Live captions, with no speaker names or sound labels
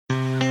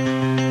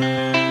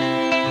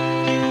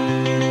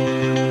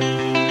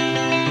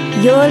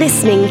You're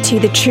listening to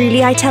the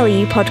Truly I Tell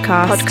You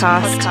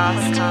podcast.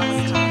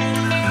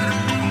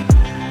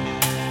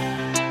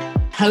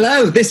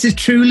 Hello, this is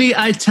Truly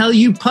I Tell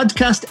You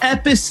podcast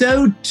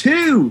episode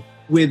 2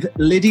 with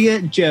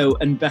Lydia, Joe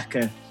and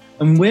Becca.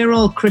 And we're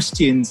all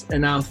Christians,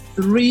 and our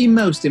 3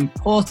 most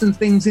important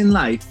things in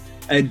life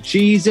are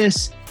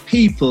Jesus,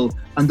 people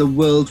and the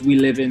world we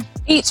live in.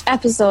 Each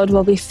episode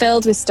will be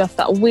filled with stuff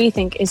that we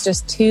think is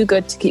just too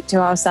good to keep to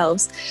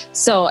ourselves.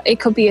 So it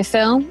could be a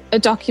film, a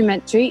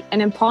documentary, an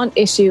important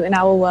issue in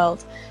our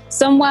world,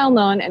 some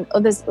well-known and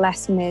others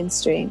less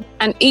mainstream.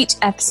 And each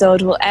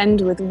episode will end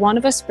with one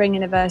of us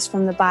bringing a verse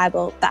from the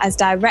Bible that has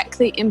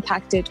directly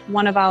impacted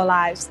one of our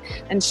lives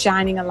and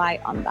shining a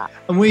light on that.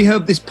 And we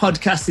hope this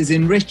podcast is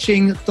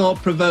enriching,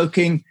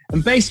 thought-provoking,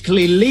 and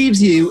basically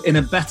leaves you in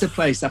a better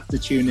place after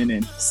tuning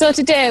in. So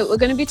today we're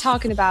going to be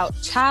talking about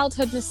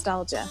childhood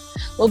nostalgia.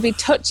 We'll be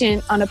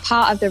touching on a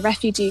part of the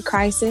refugee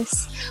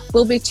crisis.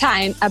 We'll be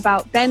chatting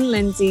about Ben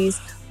Lindsay's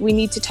We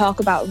Need to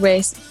Talk About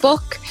Race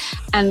book.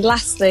 And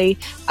lastly,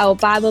 our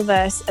Bible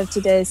verse of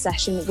today's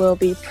session will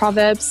be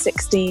Proverbs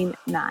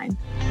 16:9.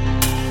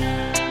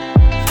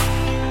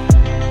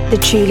 The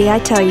Truly I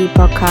Tell You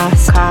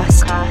podcast.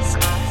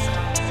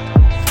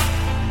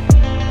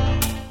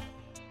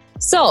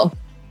 So,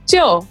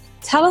 Joe,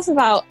 tell us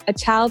about a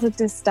childhood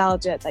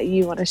nostalgia that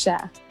you want to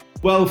share.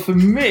 Well, for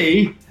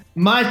me,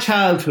 my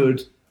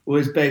childhood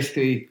was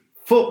basically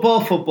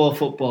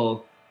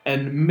football,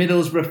 and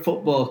Middlesbrough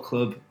Football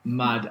Club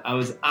mad. I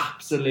was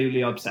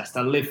absolutely obsessed.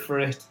 I lived for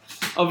it.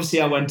 Obviously,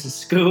 I went to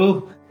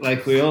school,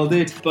 like we all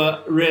did,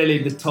 but really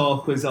the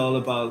talk was all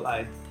about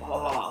like,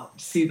 oh,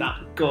 see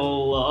that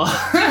goal, or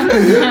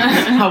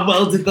how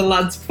well did the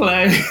lads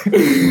play,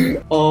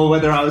 or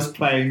whether I was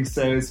playing.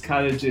 So it's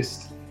kind of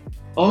just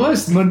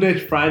almost Monday to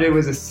Friday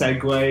was a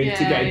segue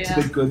to get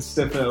into the good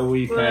stuff at a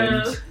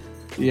weekend. Whoa.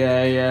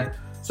 Yeah.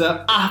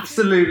 So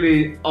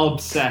absolutely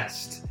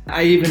obsessed.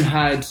 I even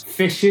had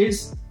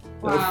fishes.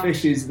 Wow. Little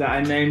fishes that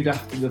I named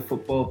after the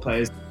football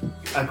players.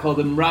 I called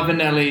them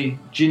Ravanelli,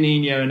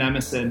 Juninho and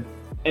Emerson.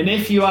 And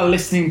if you are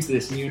listening to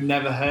this and you've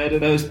never heard of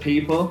those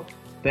people,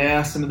 they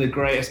are some of the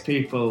greatest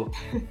people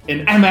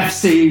in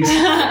MFC's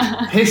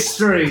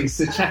history.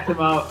 So check them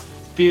out.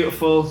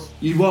 Beautiful.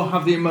 You won't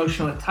have the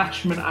emotional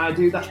attachment I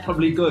do. That's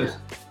probably good.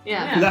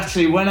 Yeah. Because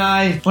actually, when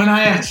I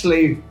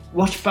actually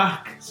watch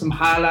back some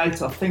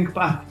highlights or think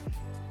back,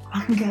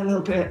 I can get a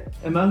little bit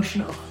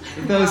emotional.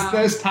 Those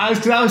times,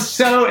 because I was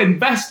so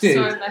invested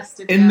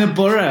in the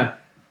borough.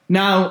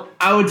 Now,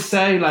 I would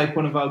say like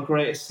one of our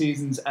greatest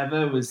seasons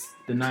ever was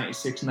the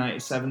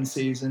 96-97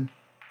 season,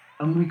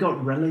 and we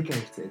got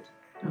relegated.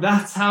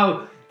 That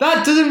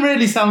doesn't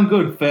really sound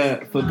good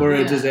for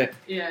Borough, does it?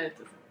 Yeah, it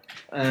doesn't.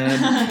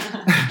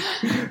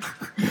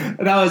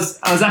 And I was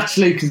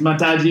actually, because my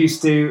dad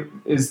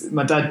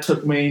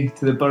took me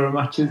to the Borough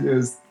matches. It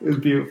was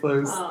beautiful. It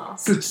was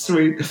such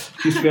sweet.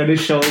 He used to be on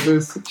his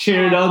shoulders,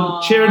 cheering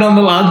on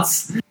the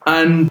lads.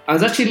 And I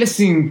was actually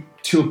listening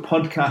to a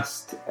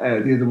podcast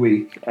the other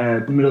week.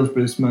 The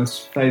Middlesbrough's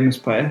most famous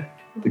player.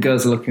 The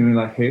girls are looking at me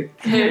like, who?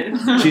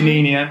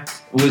 Juninho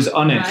was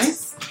on it.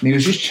 Nice. And he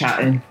was just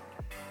chatting.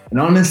 And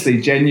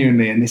honestly,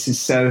 genuinely, and this is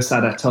so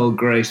sad, I told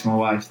Grace, my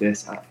wife,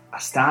 this. I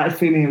started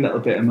feeling a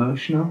little bit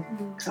emotional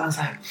because I was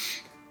like,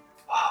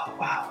 oh,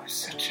 wow,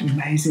 such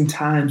amazing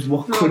times.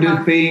 What could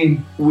have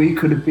been? We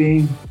could have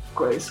been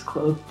greatest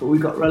club, but we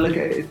got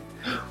relegated.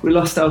 We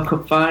lost our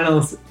cup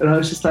finals. And I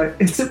was just like,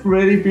 it's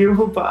really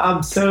beautiful, but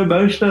I'm so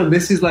emotional.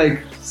 This is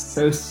like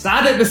so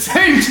sad at the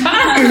same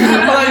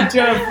time. Like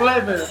Joe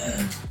Fleming.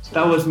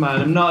 That was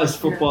mine. I'm not as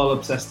football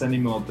obsessed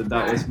anymore, but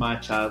that was my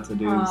childhood.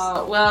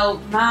 Well,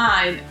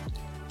 mine,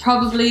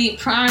 probably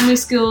primary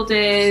school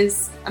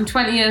days. I'm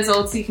 20 years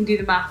old, so you can do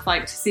the math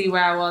like to see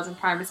where I was in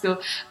primary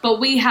school. But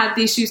we had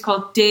these shoes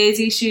called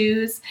Daisy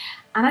shoes.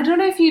 And I don't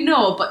know if you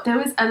know, but there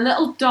was a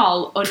little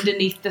doll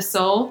underneath the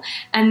sole,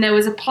 and there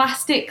was a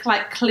plastic,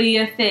 like,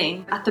 clear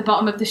thing at the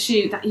bottom of the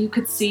shoe that you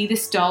could see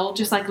this doll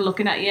just, like,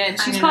 looking at you. And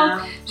she's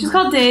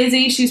called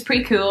Daisy. She's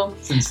pretty cool.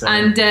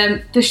 And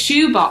the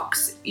shoe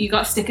box, you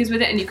got stickers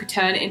with it, and you could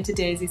turn it into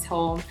Daisy's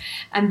home.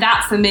 And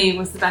that, for me,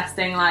 was the best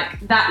thing. Like,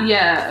 that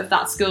year of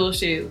that school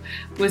shoe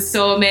was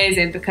so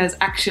amazing because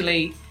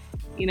actually,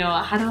 you know,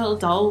 I had a little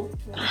doll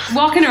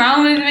walking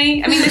around with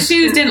me. I mean, the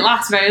shoes didn't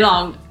last very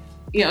long.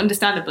 Yeah,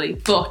 understandably,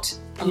 but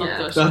I love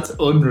those. That's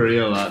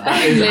unreal.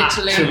 That is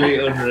actually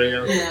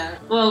unreal. Yeah.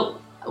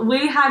 Well,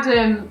 we had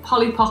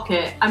Polly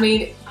Pocket. I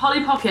mean,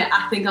 Polly Pocket,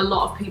 I think a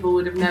lot of people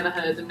would have never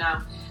heard them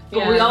now.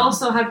 But we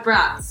also had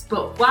Bratz.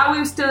 But while we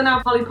were still in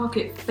our Polly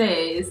Pocket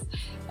phase,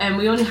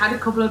 we only had a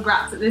couple of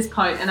Bratz at this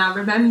point, and I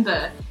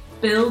remember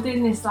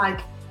building this like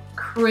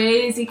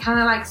crazy kind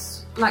of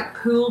like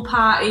pool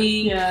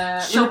party,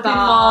 shopping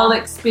mall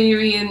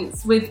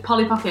experience with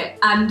Polly Pocket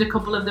and a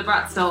couple of the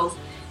Bratz dolls.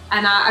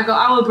 And I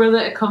got our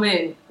brother to come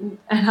in,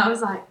 and I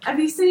was like, have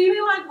you seen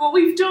it? Like, what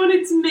we've done?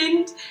 It's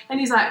mint. And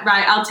he's like,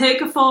 right, I'll take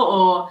a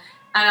photo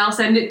and I'll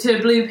send it to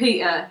Blue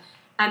Peter.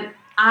 And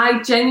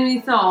I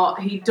genuinely thought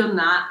he'd done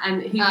that,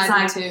 and he was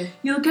like,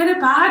 "You'll get a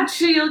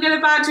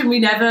badge, and we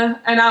never."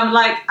 And I'm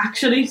like,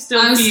 actually,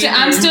 I'm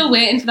still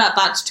waiting for that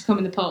badge to come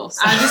in the post.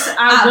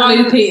 I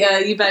want Peter.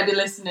 You better be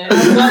listening.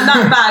 I want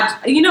that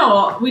badge. You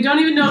know, we don't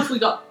even know if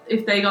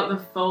they got the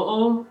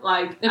photo.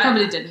 Like, they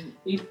probably didn't.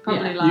 You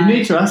probably You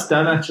need to ask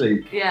Dan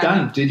actually. Yeah.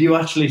 Dan, did you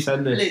actually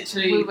send this?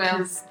 Literally, we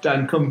will.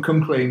 Dan, come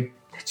clean.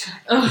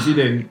 Literally. If you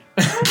didn't.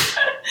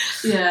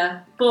 Yeah,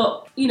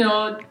 but you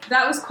know,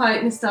 that was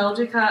quite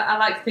nostalgic. I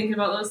like thinking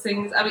about those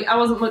things. I mean, I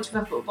wasn't much of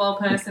a football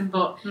person,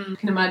 but you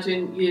can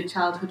imagine your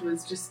childhood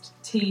was just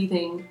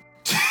teething.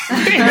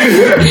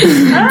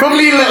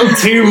 Probably a little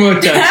too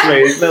much,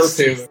 actually. A little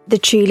too much. The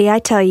Truly I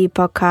Tell You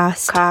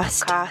podcast.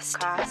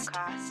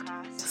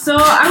 So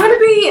I'm going to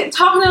be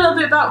talking a little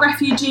bit about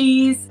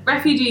refugees.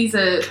 Refugees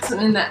are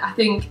something that I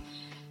think,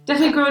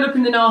 definitely growing up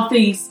in the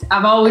Northeast,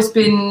 I've always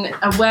been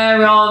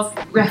aware of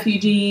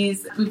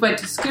refugees. We went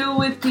to school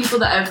with people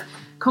that have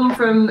come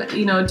from,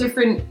 you know,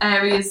 different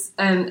areas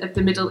of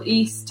the Middle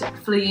East,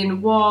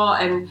 fleeing war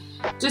and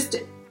just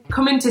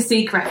coming to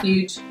seek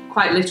refuge,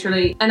 quite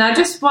literally. And I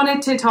just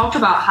wanted to talk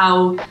about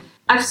how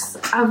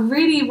I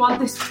really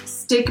want this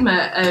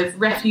stigma of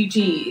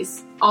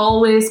refugees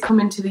always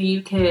coming to the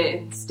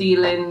UK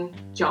stealing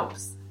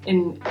jobs,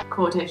 in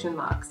quotation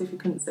marks if you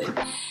couldn't see,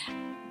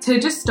 to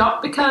just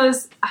stop,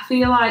 because I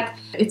feel like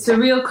it's a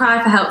real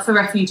cry for help for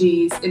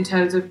refugees in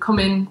terms of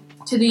coming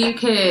to the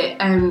UK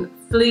and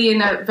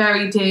fleeing a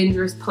very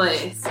dangerous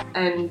place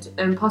and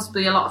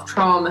possibly a lot of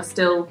trauma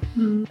still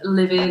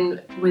living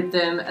with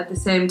them at the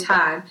same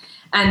time,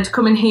 and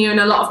coming here and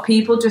a lot of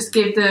people just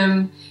give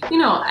them, you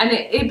know, and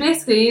it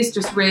basically is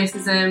just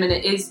racism, and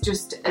it is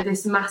just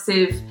this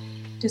massive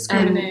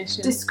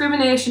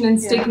discrimination and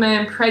stigma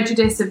and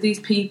prejudice of these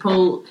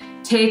people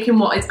taking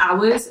what is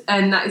ours,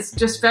 and that is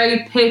just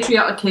very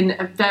patriotic in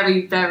a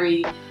very,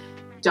 very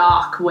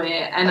dark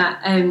way.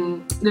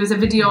 And there was a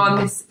video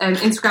on this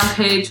Instagram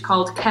page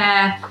called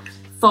Care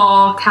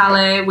for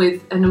Calais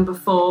with a number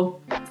 4,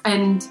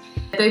 and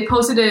they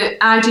posted an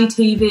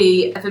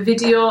IGTV of a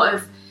video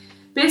of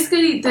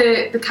basically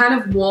the kind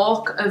of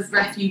walk of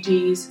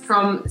refugees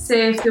from,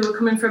 say, if they were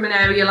coming from an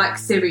area like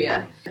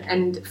Syria.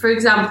 And for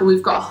example,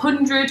 we've got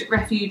 100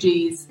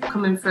 refugees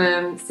coming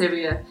from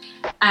Syria,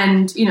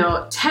 and, you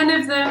know, 10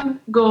 of them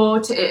go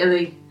to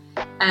Italy,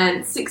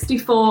 and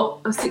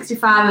 64 or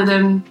 65 of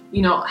them,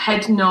 you know,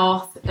 head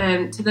north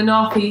to the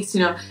northeast,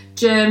 you know,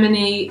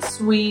 Germany,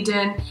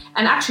 Sweden,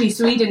 and actually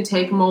Sweden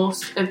take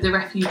most of the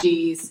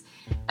refugees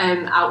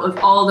out of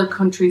all the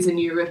countries in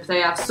Europe.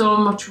 They have so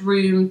much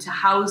room to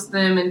house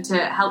them and to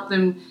help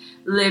them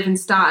live and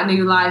start a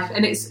new life,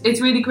 and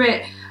it's really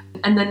great.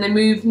 And then they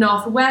move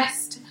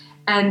northwest,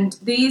 and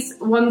these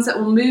ones that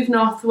will move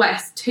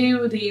northwest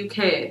to the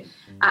UK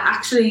are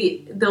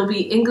actually, they'll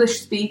be English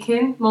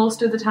speaking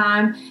most of the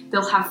time.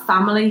 They'll have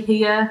family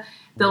here,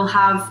 they'll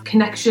have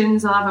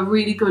connections, they'll have a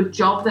really good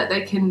job that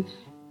they can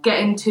get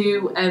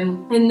into.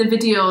 In the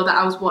video that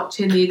I was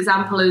watching, the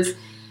example is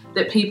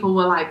that people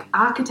were like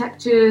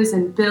architects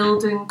and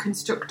building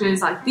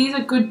constructors. Like, these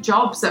are good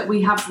jobs that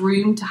we have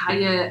room to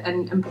hire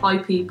and employ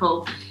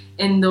people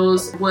in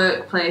those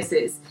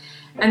workplaces.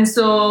 And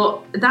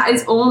so that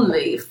is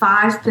only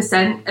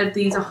 5% of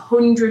these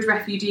 100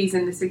 refugees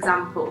in this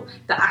example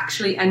that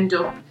actually end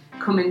up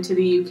coming to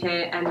the UK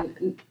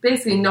and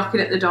basically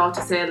knocking at the door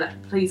to say,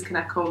 like, please can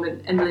I come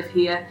and live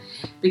here,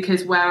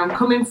 because where I'm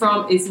coming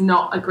from is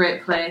not a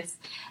great place.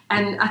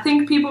 And I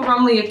think people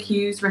wrongly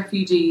accuse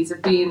refugees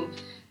of being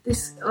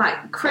this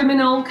like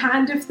criminal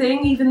kind of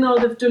thing, even though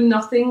they've done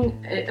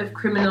nothing of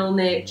criminal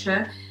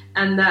nature,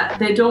 and that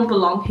they don't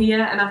belong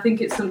here. And I think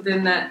it's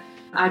something that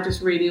I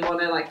just really want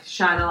to like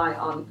shine a light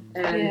on.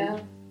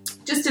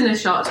 Just in a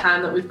short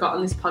time that we've got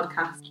on this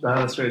podcast.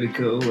 That's really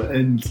cool.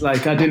 And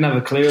like, I didn't have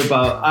a clue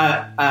about.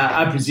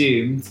 I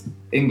presumed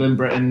England,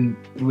 Britain,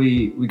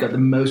 we got the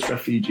most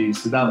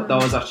refugees, so that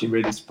was actually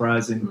really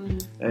surprising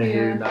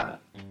hearing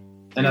that.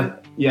 And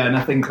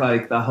I think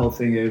like that whole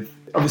thing of,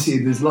 obviously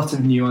there's lots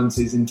of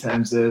nuances in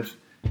terms of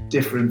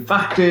different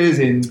factors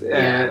and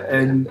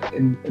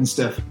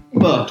stuff,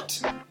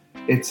 but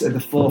it's at the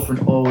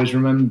forefront always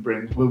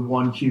remembering we're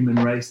one human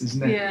race,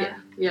 isn't it?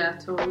 Yeah,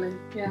 totally.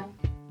 Yeah.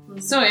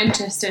 So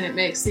interesting. It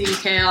makes the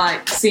UK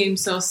like seem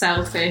so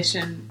selfish,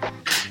 and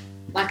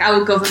like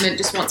our government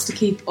just wants to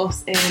keep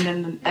us in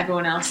and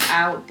everyone else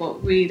out,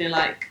 but really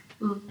like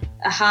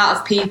a heart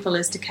of people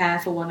is to care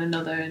for one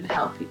another and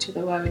help each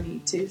other where we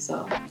need to.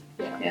 So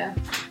yeah,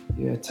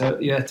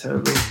 totally.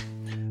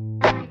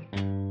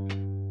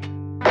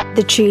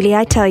 The Truly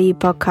I Tell You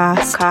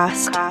podcast.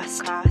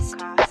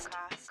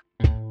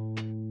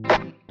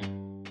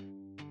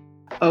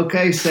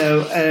 Okay,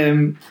 so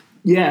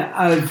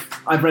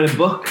I've read a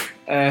book.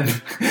 That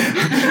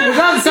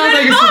sounds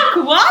like a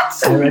book.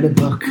 What? I read a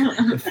book.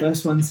 The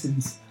first one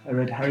since I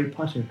read Harry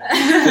Potter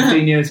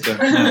 15 years ago.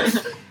 No.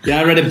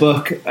 Yeah, I read a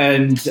book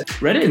and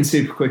read it in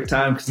super quick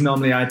time, because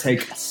normally I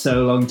take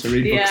so long to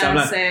read books. Yeah, I'm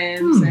like,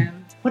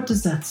 same. what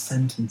does that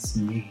sentence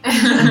mean?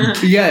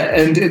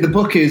 And the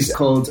book is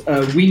called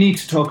We Need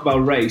to Talk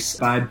About Race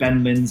by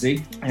Ben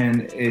Lindsay,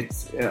 and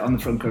it's on the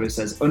front cover it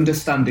says,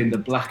 Understanding the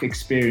Black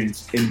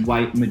Experience in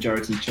White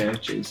Majority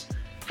Churches.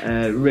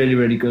 Really,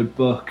 really good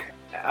book.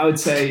 I would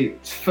say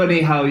it's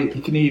funny how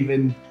you can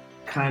even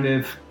kind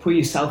of put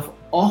yourself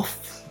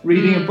off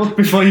reading a book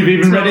before you've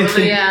even read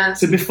it. Yeah.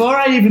 So before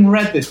I even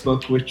read this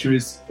book, which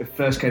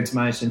first came to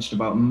my attention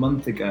about a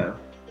month ago,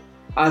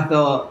 I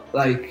thought,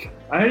 like,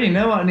 I already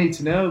know what I need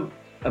to know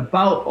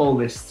about all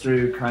this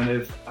through kind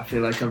of, I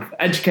feel like I've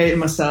educated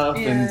myself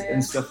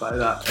and stuff like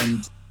that.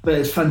 But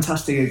it's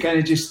fantastic. Again,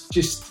 it just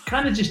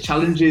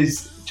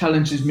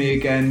challenges me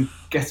again,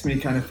 gets me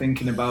kind of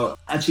thinking about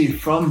actually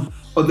from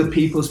other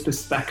people's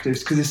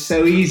perspectives, because it's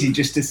so easy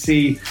just to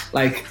see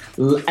like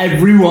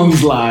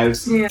everyone's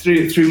lives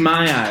through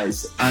my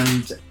eyes,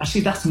 and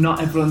actually that's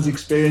not everyone's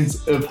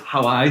experience of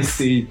how I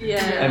see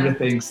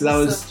everything. So that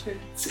was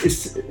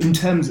it's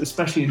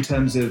especially in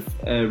terms of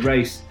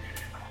race.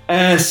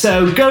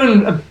 So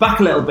going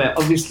back a little bit,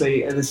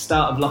 obviously at the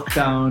start of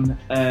lockdown,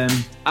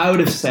 I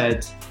would have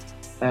said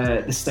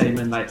the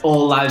statement like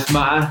all lives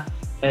matter,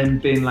 and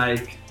being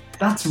like,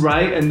 that's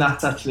right, and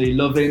that's actually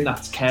loving,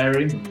 that's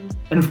caring.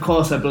 And of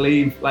course I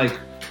believe, like,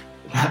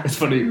 it's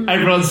funny,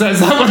 everyone says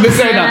that when they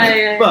say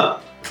that,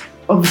 but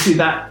obviously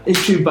that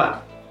is true.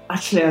 But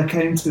actually I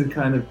came to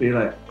kind of be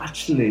like,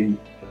 actually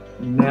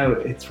no,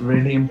 it's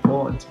really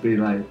important to be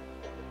like,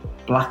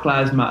 Black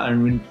Lives Matter,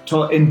 and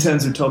in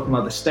terms of talking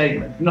about the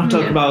statement, not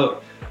talking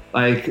about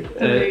like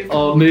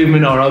or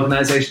movement or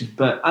organisations,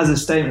 but as a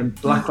statement,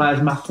 Black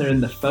Lives Matter,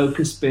 and the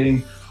focus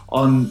being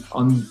on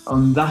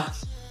that.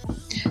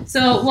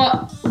 So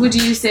what would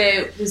you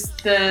say was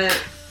the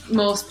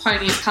most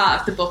poignant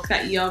part of the book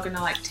that you're going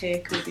to like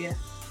take with you?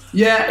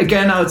 Yeah,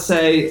 again, I would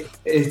say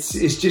it's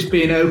just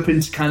being open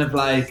to kind of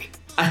like,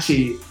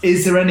 actually,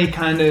 is there any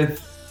kind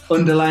of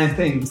underlying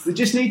things that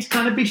just need to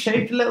kind of be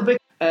shaped a little bit?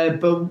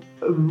 But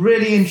a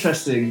really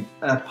interesting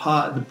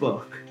part of the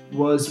book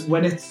was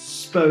when it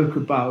spoke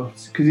about,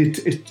 because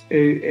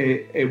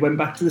it went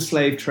back to the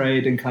slave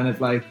trade and kind of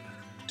like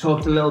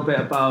talked a little bit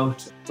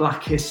about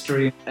Black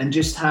history and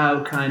just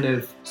how kind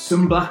of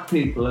some Black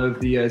people over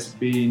the years have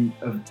been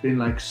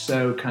like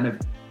so kind of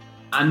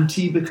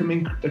anti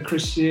becoming a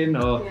Christian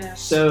or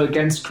so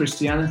against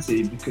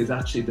Christianity, because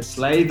actually the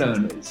slave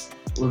owners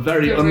were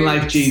very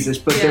unlike Jesus,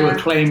 but they were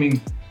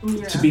claiming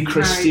to be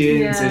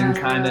Christians and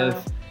kind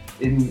of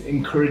in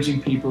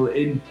encouraging people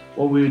in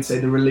what we would say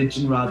the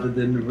religion rather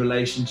than the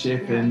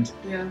relationship. And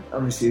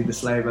obviously the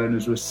slave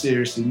owners were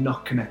seriously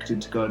not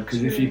connected to God,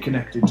 because if you're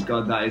connected to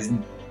God,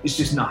 it's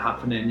just not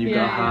happening. You've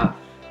got a heart,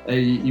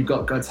 you've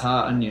got God's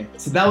heart on you.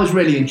 So that was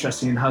really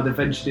interesting, in how they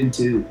ventured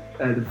into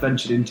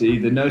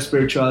either no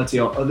spirituality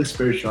or other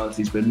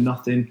spiritualities, but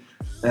nothing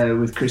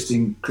with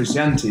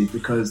Christianity,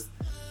 because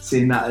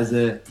seeing that as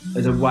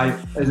a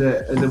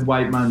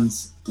white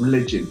man's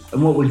religion.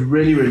 And what was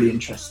really, really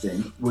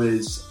interesting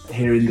was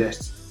hearing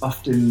that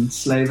often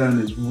slave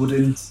owners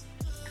wouldn't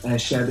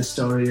share the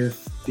story of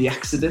the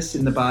Exodus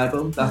in the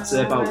Bible. That's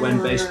about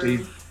when basically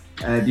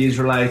the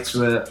Israelites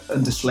were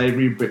under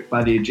slavery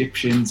by the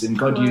Egyptians, and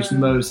God used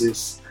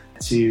Moses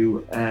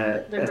to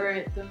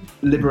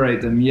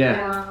liberate them.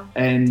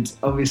 And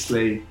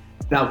obviously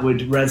that would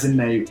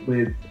resonate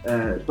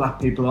with Black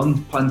people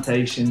on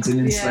plantations and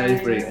in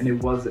slavery, and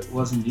it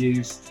wasn't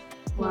used.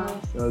 Wow,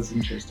 so that was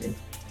interesting.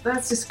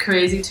 That's just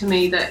crazy to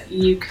me, that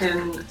you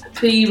can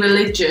be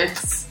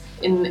religious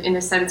in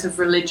a sense of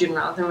religion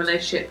rather than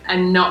relationship,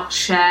 and not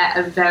share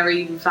a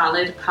very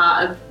valid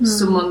part of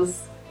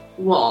someone's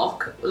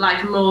walk,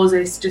 like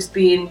Moses just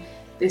being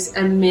this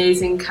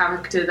amazing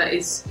character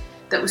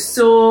that was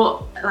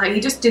so, like, he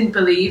just didn't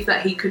believe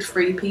that he could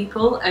free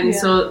people, and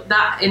so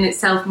that in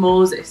itself,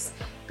 Moses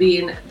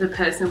being the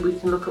person we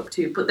can look up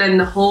to, but then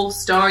the whole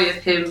story of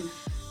him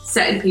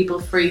setting people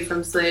free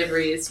from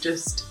slavery is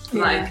just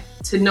like,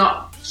 to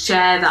not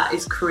share that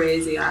is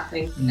crazy, I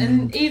think.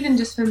 And even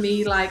just for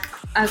me, like,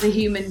 as a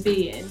human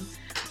being,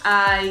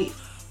 I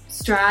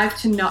strive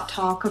to not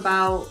talk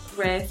about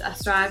race. I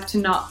strive to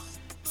not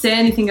say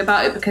anything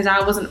about it, because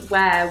I wasn't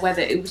aware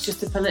whether it was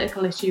just a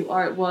political issue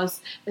or it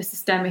was a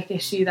systemic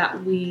issue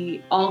that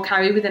we all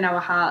carry within our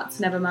hearts,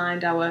 never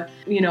mind our,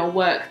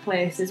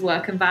 workplaces,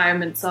 work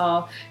environments,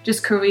 or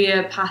just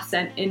career paths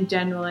in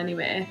general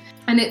anyway.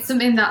 And it's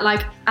something that,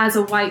 like, as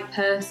a white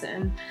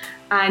person,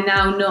 I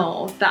now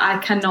know that I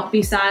cannot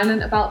be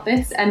silent about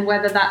this, and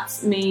whether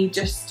that's me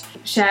just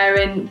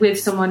sharing with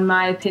someone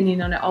my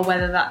opinion on it, or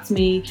whether that's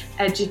me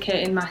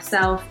educating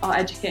myself or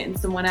educating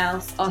someone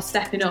else, or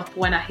stepping up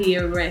when I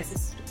hear a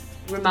racist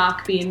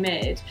remark being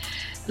made,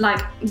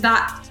 like,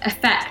 that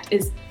effect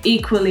is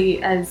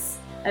equally as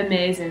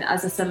amazing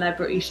as a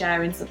celebrity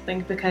sharing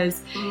something,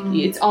 because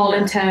it's all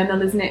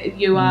internal, isn't it?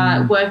 You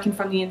are working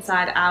from the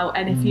inside out,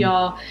 and if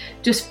you're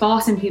just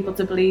forcing people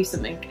to believe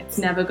something, it's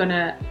never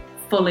gonna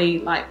fully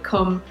like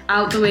come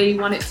out the way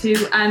you want it to.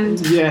 And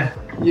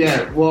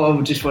what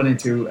I just wanted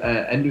to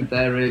end with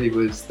there really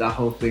was that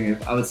whole thing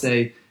of, I would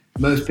say,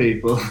 most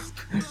people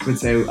would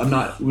say I'm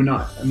not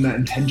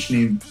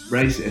intentionally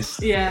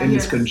racist in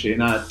this country,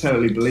 and I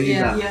totally believe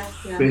that.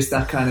 But it's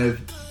that kind of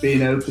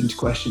being open to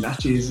question,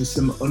 actually, is there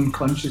some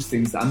unconscious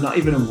things that I'm not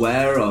even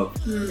aware of,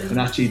 and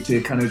actually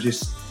to kind of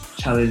just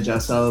challenge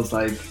ourselves,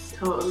 like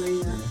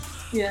totally.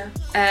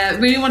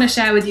 Really want to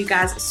share with you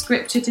guys a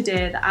scripture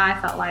today that I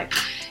felt like,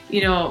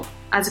 you know,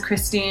 as a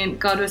Christian,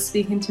 God was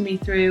speaking to me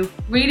through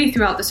really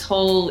throughout this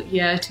whole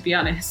year, to be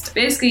honest.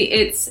 Basically,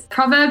 it's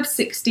Proverbs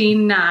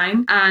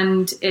 16:9,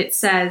 and it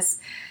says,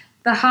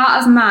 "The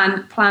heart of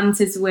man plans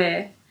his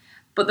way,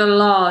 but the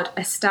Lord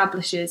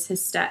establishes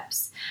his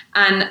steps."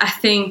 And I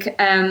think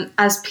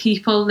as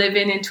people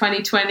living in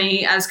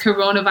 2020, as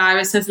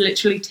coronavirus has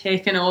literally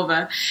taken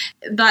over,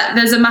 that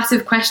there's a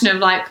massive question of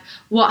like,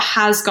 what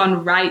has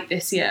gone right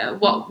this year?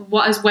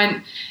 What has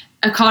went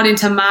according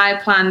to my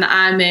plan that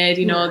I made,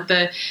 you know,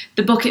 the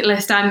bucket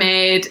list I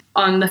made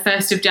on the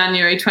 1st of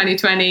January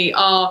 2020,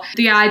 or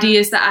the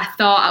ideas that I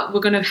thought were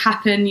going to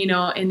happen, you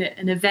know, in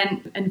an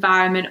event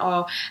environment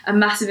or a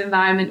massive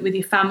environment with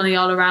your family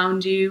all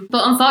around you.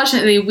 But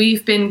unfortunately,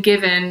 we've been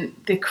given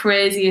the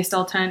craziest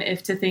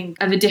alternative to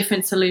think of a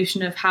different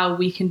solution of how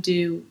we can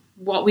do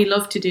what we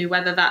love to do,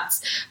 whether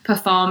that's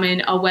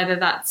performing or whether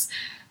that's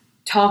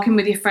talking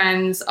with your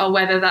friends or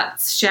whether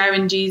that's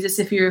sharing Jesus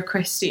if you're a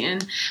Christian.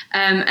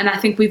 And I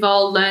think we've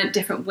all learnt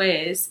different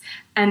ways.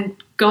 And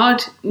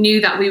God knew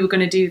that we were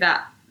going to do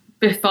that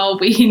before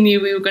we knew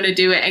we were going to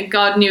do it. And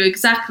God knew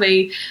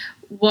exactly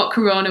what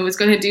Corona was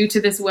going to do to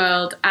this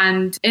world.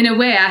 And in a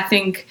way, I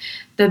think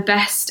the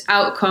best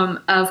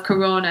outcome of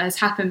Corona has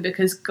happened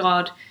because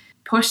God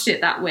pushed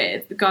it that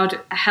way. God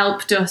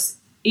helped us,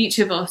 each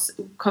of us,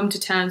 come to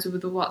terms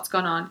with what's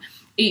gone on.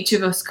 Each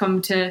of us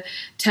come to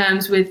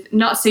terms with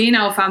not seeing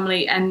our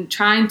family and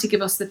trying to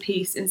give us the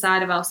peace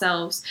inside of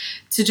ourselves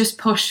to just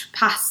push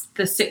past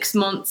the 6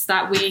 months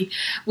that we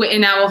were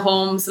in our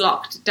homes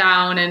locked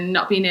down and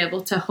not being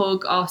able to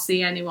hug or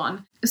see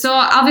anyone. So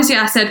obviously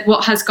I said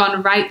what has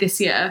gone right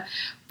this year,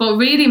 but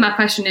really my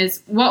question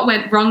is what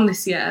went wrong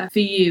this year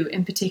for you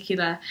in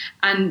particular,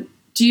 and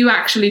do you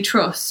actually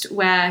trust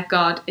where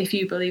God, if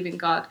you believe in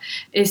God,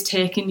 is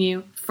taking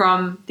you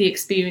from the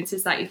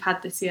experiences that you've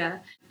had this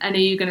year? And are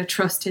you going to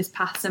trust his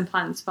paths and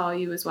plans for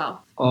you as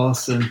well?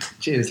 Awesome.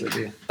 Cheers,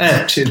 Lydia.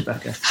 Cheers,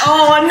 Becca.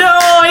 Oh,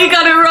 no, you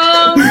got it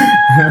wrong.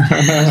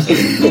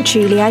 The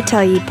Truly I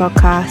Tell You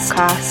podcast.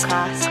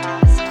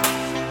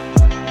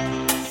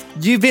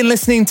 You've been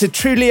listening to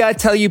Truly I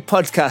Tell You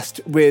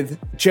podcast with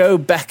Joe,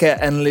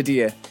 Becca and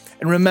Lydia.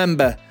 And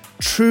remember,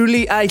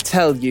 truly I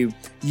tell you,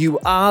 you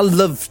are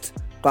loved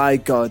by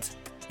God.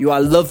 You are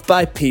loved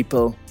by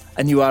people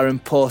and you are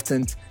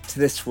important to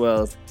this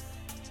world.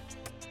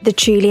 The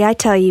Truly I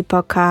Tell You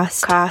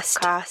podcast.